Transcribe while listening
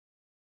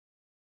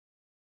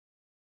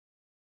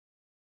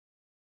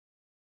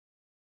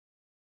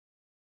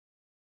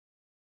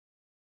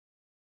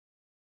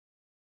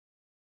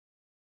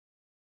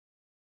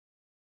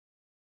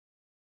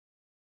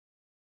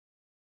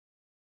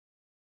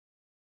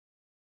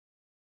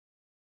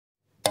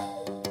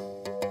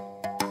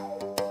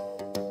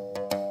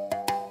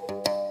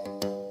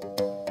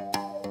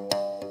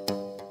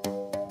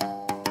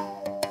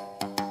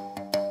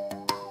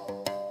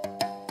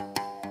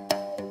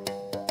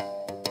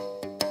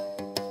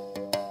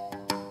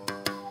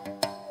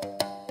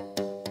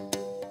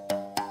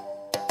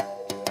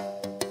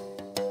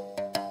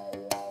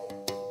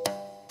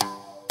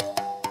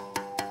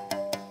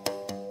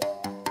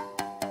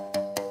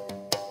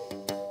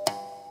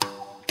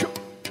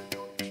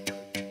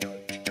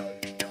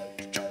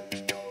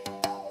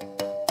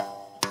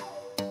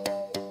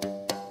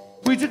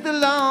took the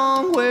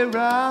long way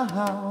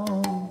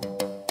round.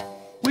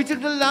 We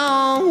took the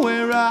long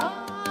way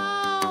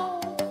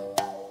round.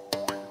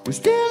 We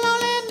still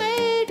only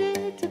made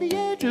it to the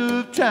edge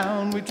of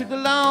town. We took the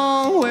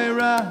long way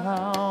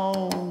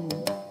round.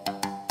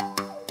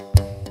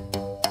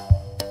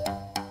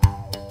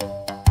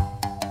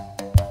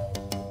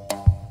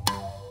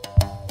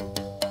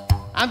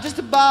 I'm just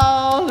a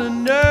ball of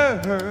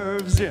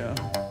nerves, yeah.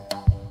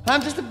 I'm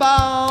just a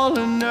ball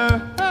of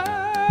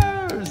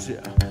nerves,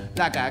 yeah.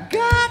 Like I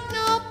got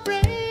no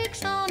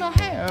brakes on a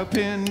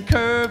hairpin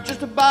curve.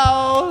 Just a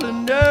ball of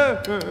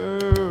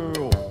nerves.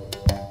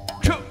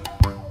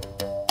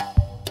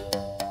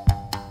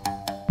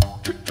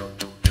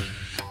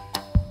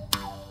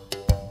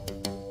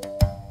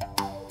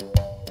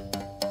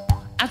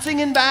 I'm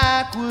singing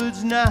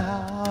backwards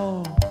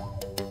now.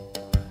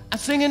 I'm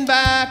singing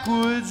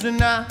backwards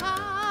now.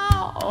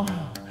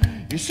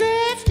 You say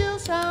it still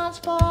sounds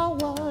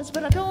forwards,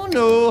 but I don't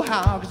know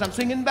how, 'cause I'm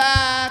singing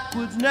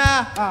backwards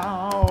now.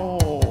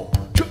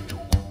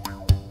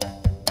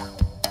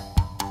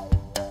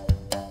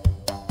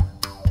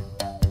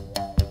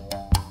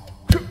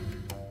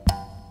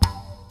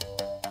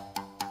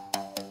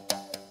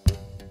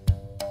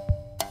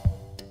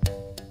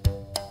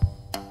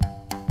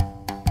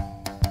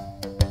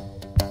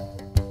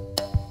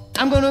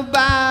 I'm gonna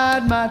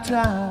bide my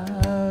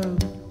time.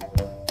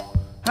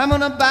 I'm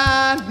gonna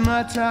bide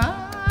my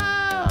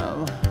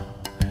time.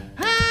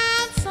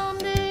 And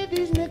someday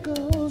these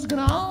nickels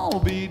gonna all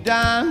be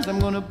dimes. I'm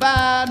gonna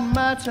bide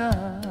my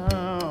time.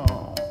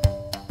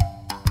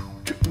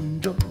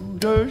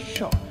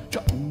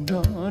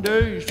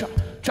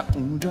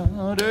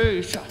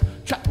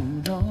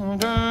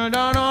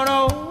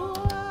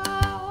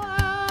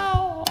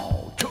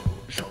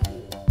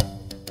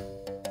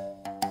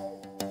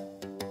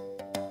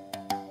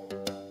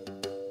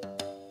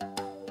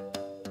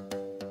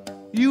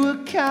 You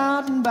were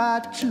counting by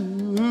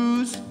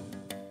twos,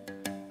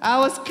 I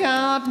was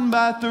counting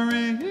by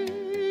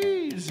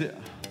threes,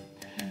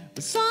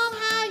 but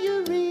somehow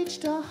you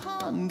reached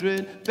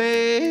 100,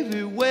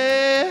 baby,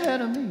 way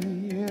ahead of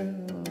me.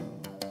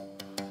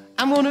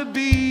 I'm gonna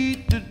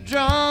beat the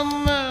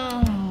drum,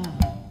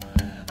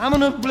 I'm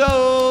gonna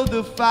blow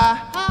the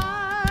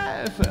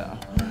fife,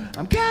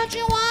 I'm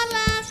catching one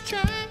last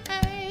train.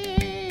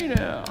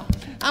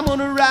 I'm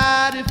gonna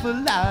ride it for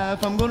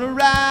life. I'm gonna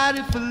ride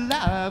it for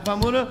life. I'm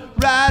gonna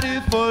ride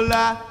it for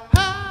life.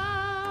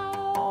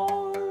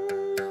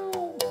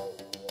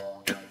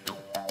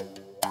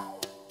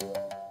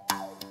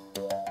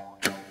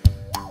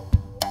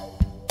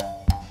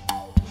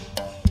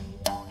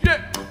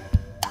 Yeah.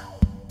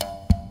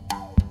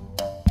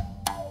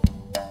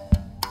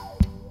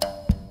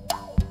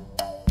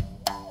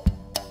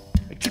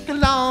 I took a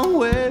long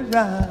way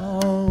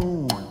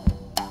round.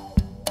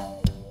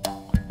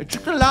 It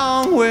took a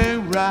long way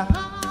round.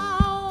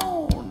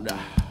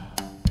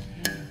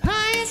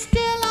 I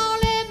still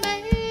only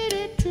made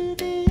it to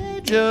the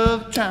edge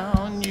of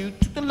town. You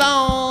took a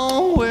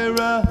long way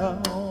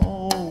round.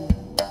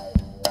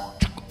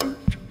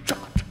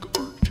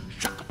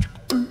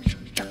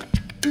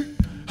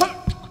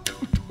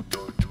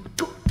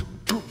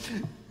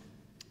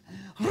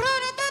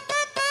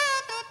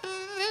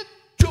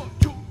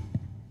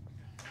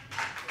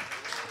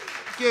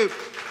 Thank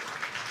you.